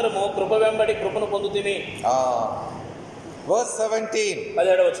మనమందరము కృప వెంబడి కృపను పొందుతిమి. Verse 17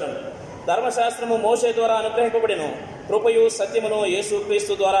 17వ వచనం ధర్మశాస్త్రము మోషే ద్వారా అనుగ్రహింపబడెను, కృపయు సత్యమును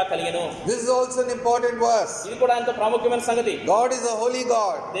యేసుక్రీస్తు ద్వారా కలిగెను. This is also an important verse. ఇది కూడా ఎంతో ప్రాముఖ్యమైన సంగతి. God is a holy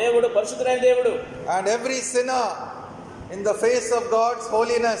God. దేవుడు పరిశుద్ధుడైన దేవుడు. And every sinner in the face of God's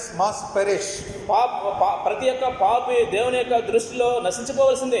holiness must perish. ప్రతి ఒక్క పాపి దేవుని యొక్క దృష్టిలో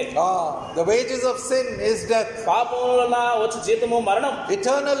నశించిపోవలసిందే. The wages of sin is death. పాపం వలన వచ్చే జీతము మరణం.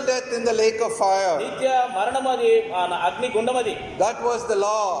 Eternal death in the lake of fire. నిత్య మరణం, అది అగ్ని గుండం. అది That was the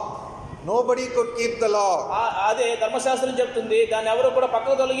law. Nobody could keep the law. అదే ధర్మశాస్త్రం చెప్తుంది. దాన్ని ఎవరు కూడా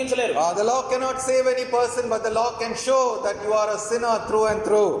పక్కకు తొలగించలేరు. The law cannot save any person, but the law can show that you are a sinner through and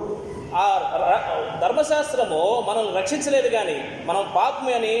through. ఆ ధర్మశాస్త్రము మనల్ని రక్షించలేదు, కానీ మనం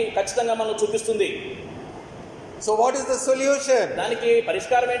పాపమే అని ఖచ్చితంగా మనం చూపిస్తుంది. So what is the solution? దానికి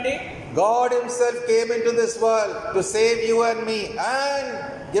పరిష్కారం ఏంటి? God himself came into this world to save you and me and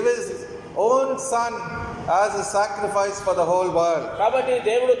give his own son as a sacrifice for the whole world. కాబట్టి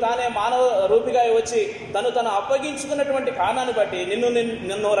దేవుడు తానే మానవ రూపిగా వచ్చి తను అప్పగించుకున్నటువంటి కారణాన్ని బట్టి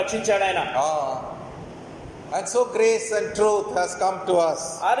నిన్ను రక్షించాడు ఆయన. And so grace and truth has come to us.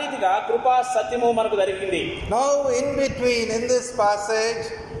 ఆ రీతిగా కృపా సత్యము మనకు జరిగింది. Now in between, in this passage,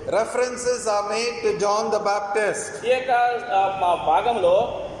 references are made to John the Baptist. ఈ యొక్క భాగంలో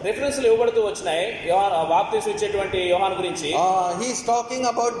రిఫరెన్స్లు ఇవ్వబడుతూ వచ్చినాయి బాప్తిస్మం ఇచ్చేటువంటి యోహాను గురించి. He's talking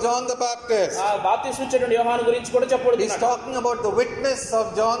about John the Baptist. బాప్తిస్మం ఇచ్చేటువంటి యోహాను గురించి కూడా చెప్పబడుతుంది. He's talking about the witness of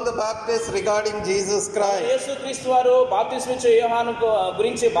John the Baptist regarding Jesus Christ. యేసుక్రీస్తు వారు బాప్తిస్మం ఇచ్చే యోహాను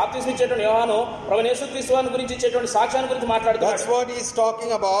గురించి, బాప్తిస్మం ఇచ్చేటువంటి యోహాను ప్రభువైన యేసుక్రీస్తు వారి గురించి ఇచ్చేటువంటి సాక్ష్యాన్ని గురించి మాట్లాడుతున్నాడు. That's what he's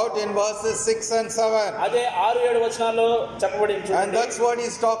talking about in verses 6 and 7. అదే 6-7 వచనాల్లో చెప్పబడింది. And that's what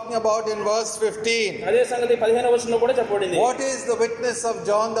he's talking about in verse 15. అదే సంగతి 15వ వచనంలో కూడా చెప్పబడింది. What is the witness of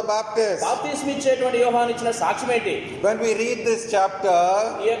John the Baptist? బాప్తిస్మం ఇచ్చేటువంటి యోహాను ఇచ్చిన సాక్ష్యం ఏంటి? When we read this chapter,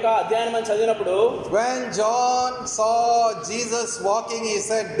 ఈ యొక్క అధ్యాయం మనం చదివినప్పుడు, when John saw Jesus walking, he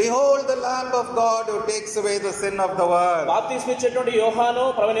said, "Behold the Lamb of God who takes away the sin of the world." బాప్తిస్మం ఇచ్చేటువంటి యోహాను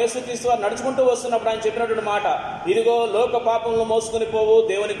ప్రభువైన యేసుక్రీస్తు వారు నడుచుకుంటూ వస్తున్నప్పుడు ఆయన చెప్పినటువంటి మాట, ఇదిగో లోక పాపములను మోసుకొని పోవు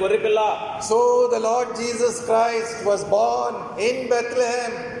దేవుని గొర్రెపిల్ల. So the Lord Jesus Christ was born in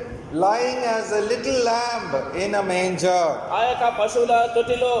Bethlehem, lying as a little lamb in a manger. ఆ యొక్క పశువుల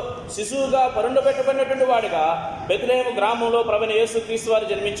తొట్టిలో శిశువుగా పరుండబెట్టబడినటువంటి వాడిగా బెత్లెహేము గ్రామంలో ప్రభువైన యేసుక్రీస్తు వారు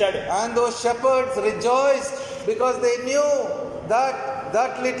జన్మించాడు. And those shepherds rejoiced because they knew that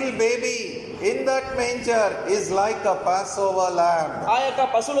that little baby in that manger is like a Passover lamb. ఆ యొక్క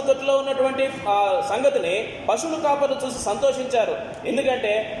పశువుల తొట్టిలో ఉన్నటువంటి సంగతిని పశువుల కాపరులు చూసి సంతోషించారు.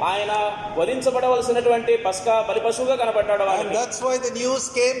 ఎందుకంటే ఆయన వధించబడవలసినటువంటి పస్కా బలి పశువుగా కనబడ్డాడు. And that's why the news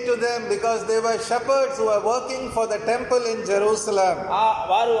came to them, because they were shepherds who were working for the temple in Jerusalem.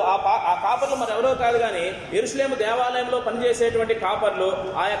 వారు ఆ కాపర్లు మరి ఎవరో కాదు, కానీ యెరూషలేము దేవాలయంలో పనిచేసేటువంటి కాపర్లు.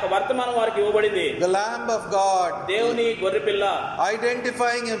 ఆ యొక్క వర్తమానం వారికి ఇవ్వబడింది. The Lamb of God, దేవుని గొర్రెపిల్ల,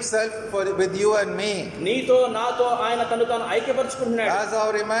 identifying himself with you and me, నీతో నాతో ఆయన తను తాను ఐక్యపరుచుకుంటున్నాడు as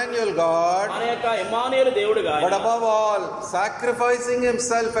our Emmanuel God, మన యొక్క ఇమ్మానుయేలు దేవుడుగా. but above all, sacrificing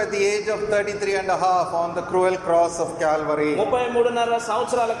himself at the age of 33 and a half on the cruel cross of Calvary. 33.5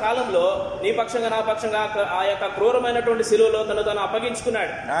 సంవత్సరాల కాలంలో నీ పక్షంగా నా పక్షంగా ఆ యొక్క క్రూరమైనటువంటి శిలువలో తను తాను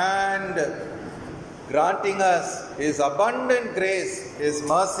అప్పగించుకున్నాడు. And granting us his abundant grace, his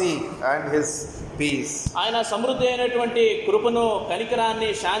mercy and his peace. ఆయన సమృద్ధి అయినటువంటి కృపను, కనికరాన్ని,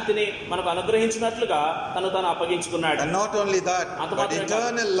 శాంతిని మనకు అనుగ్రహించినట్లుగా తను తాను అప్పగించుకున్నాడు. And not only that, but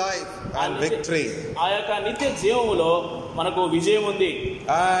eternal life and victory. ఆ యొక్క నిత్య జీవములో మనకు విజయం ఉంది.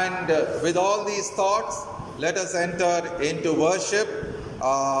 And with all these thoughts, let us enter into worship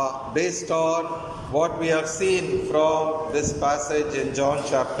based on what we have seen from this passage in John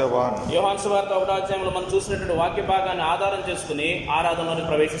chapter 1. యోహాను సువార్త 1వ అధ్యాయంలో మనం చూసినటువంటి వాక్య భాగాన్ని ఆధారం చేసుకుని ఆరాధనలోకి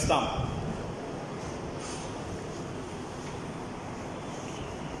ప్రవేశిస్తాం.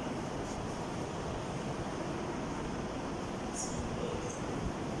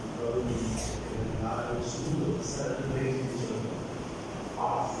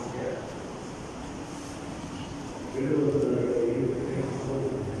 Hello.